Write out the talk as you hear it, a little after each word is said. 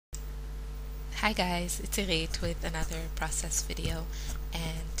Hi guys, it's Irit with another process video,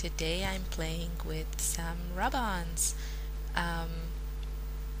 and today I'm playing with some rub-ons. Um,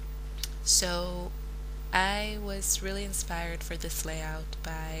 so I was really inspired for this layout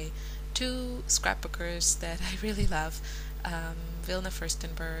by two scrapbookers that I really love. Vilna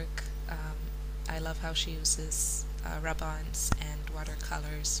Furstenberg, I love how she uses rub-ons and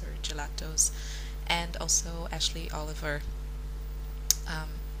watercolors or gelatos, and also Ashley Oliver. Um,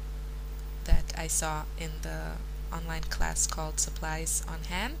 that I saw in the online class called Supplies on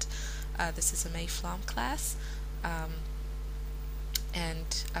Hand. This is a May Flaum class,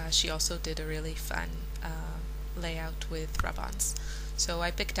 and she also did a really fun layout with rub-ons. So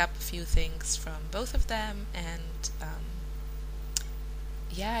I picked up a few things from both of them, and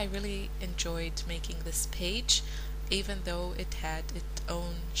yeah, I really enjoyed making this page, even though it had its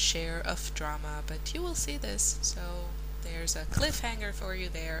own share of drama, but you will see this, so there's a cliffhanger for you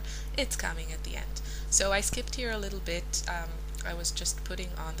there. It's coming at the end. So I skipped here a little bit. I was just putting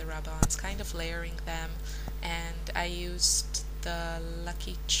on the rub-ons, kind of layering them, and I used the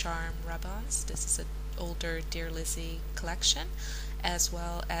Lucky Charm rub-ons. This is an older Dear Lizzie collection, as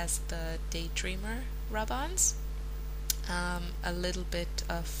well as the Daydreamer rub-ons. A little bit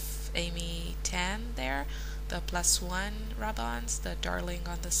of Amy Tan there, the +1 rub-ons, the darling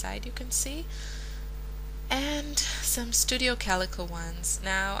on the side you can see, and some Studio Calico ones.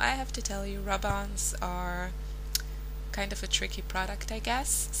 Now I have to tell you, rub-ons are kind of a tricky product, I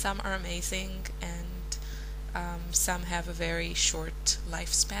guess. Some are amazing, and some have a very short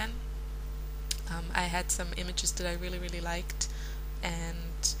lifespan. I had some images that I really liked,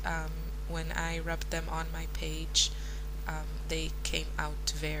 and when I rubbed them on my page, they came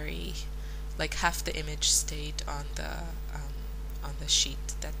out very, like half the image stayed on the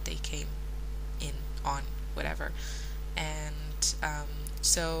sheet that they came in on, whatever. And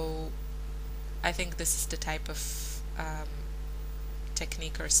so I think this is the type of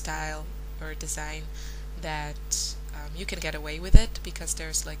technique or style or design that you can get away with it, because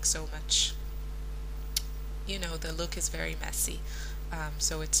there's like so much, you know, the look is very messy,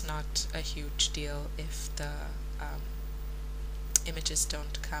 so it's not a huge deal if the images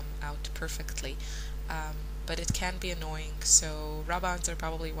don't come out perfectly, but it can be annoying. So rub-ons are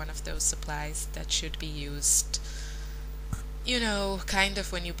probably one of those supplies that should be used, you know, kind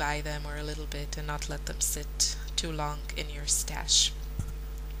of when you buy them, or a little bit, and not let them sit too long in your stash.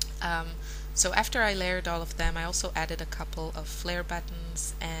 So after I layered all of them, I also added a couple of flare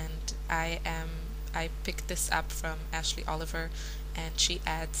buttons, and I picked this up from Ashley Oliver, and she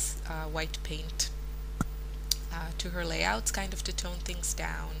adds white paint to her layouts, kind of to tone things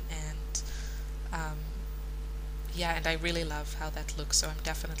down, and yeah, and I really love how that looks, so I'm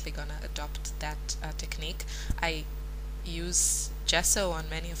definitely gonna adopt that technique. I use gesso on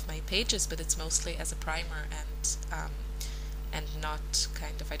many of my pages, but it's mostly as a primer, and not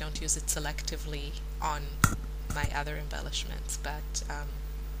kind of, I don't use it selectively on my other embellishments, but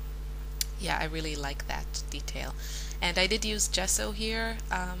yeah, I really like that detail. And I did use gesso here,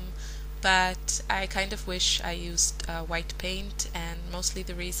 but I kind of wish I used white paint, and mostly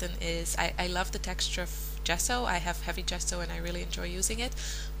the reason is I love the texture of gesso. I have heavy gesso and I really enjoy using it,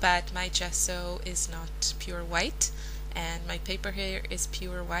 but my gesso is not pure white, and my paper here is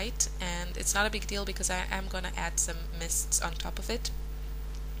pure white, and it's not a big deal because I am gonna add some mists on top of it.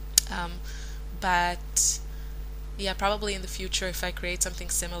 But yeah, probably in the future, if I create something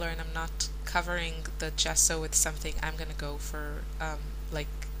similar and I'm not covering the gesso with something, I'm gonna go for like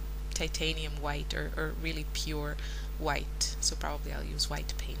titanium white, or really pure white. So probably I'll use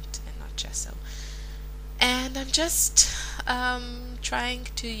white paint and not gesso. And I'm just trying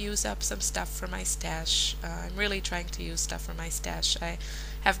to use up some stuff for my stash. I'm really trying to use stuff for my stash. I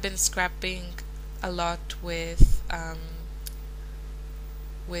have been scrapping a lot with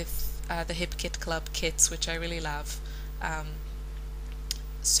the Hip Kit Club kits, which I really love.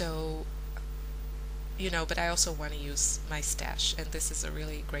 So, you know, but I also want to use my stash, and this is a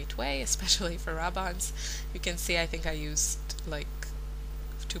really great way, especially for rub-ons. You can see I think I used like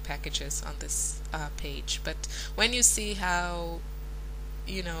 2 packages on this page, but when you see how,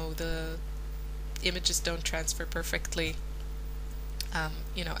 you know, the images don't transfer perfectly,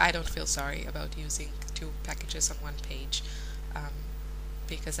 you know, I don't feel sorry about using 2 packages on 1 page,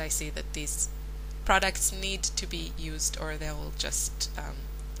 because I see that these products need to be used or they will just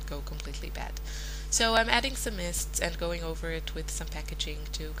go completely bad. So I'm adding some mists and going over it with some packaging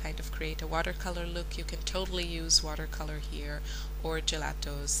to kind of create a watercolor look. You can totally use watercolor here, or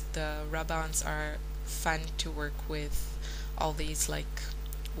gelatos. The rub-ons are fun to work with, all these like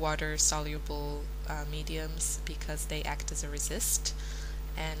water soluble mediums, because they act as a resist.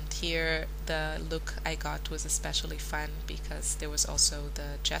 And here the look I got was especially fun because there was also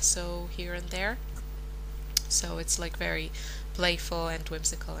the gesso here and there. So it's like very playful and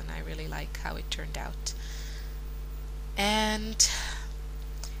whimsical, and I really like how it turned out. And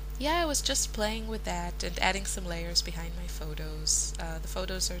yeah, I was just playing with that and adding some layers behind my photos. The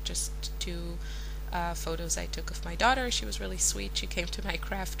photos are just two photos I took of my daughter. She was really sweet. She came to my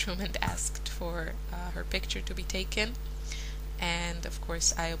craft room and asked for her picture to be taken. And of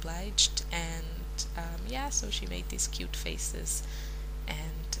course I obliged, and yeah, so she made these cute faces,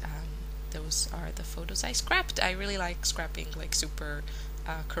 and those are the photos I scrapped. I really like scrapping like super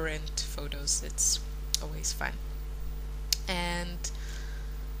current photos. It's always fun. And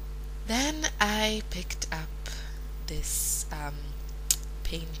then I picked up this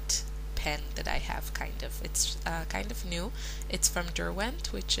paint pen that I have, kind of. It's kind of new. It's from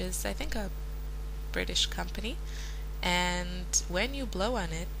Derwent, which is, I think, a British company. And when you blow on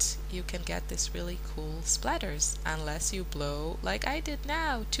it, you can get this really cool splatters, unless you blow like I did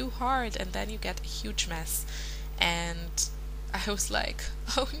now, too hard, and then you get a huge mess. And I was like,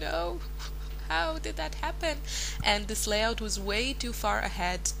 oh no, how did that happen? And this layout was way too far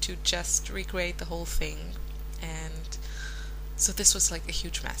ahead to just recreate the whole thing. And so this was like a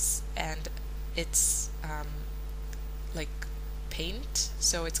huge mess. And it's like paint,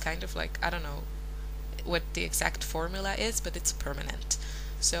 so it's kind of like, I don't know what the exact formula is, but it's permanent.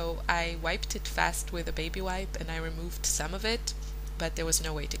 So I wiped it fast with a baby wipe and I removed some of it, but there was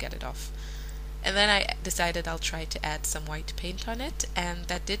no way to get it off. And then I decided I'll try to add some white paint on it, and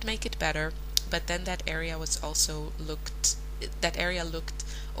that did make it better, but then that area looked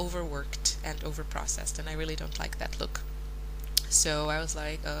overworked and overprocessed, and I really don't like that look. So I was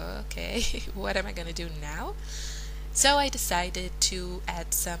like, okay, what am I gonna do now? So I decided to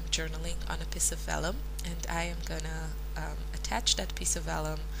add some journaling on a piece of vellum, and I am gonna attach that piece of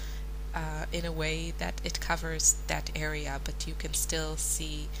vellum in a way that it covers that area, but you can still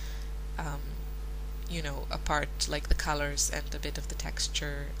see a part, like the colors and a bit of the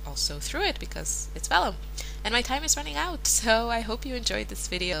texture also through it, because it's vellum. And my time is running out, so I hope you enjoyed this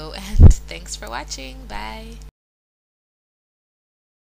video, and thanks for watching. Bye!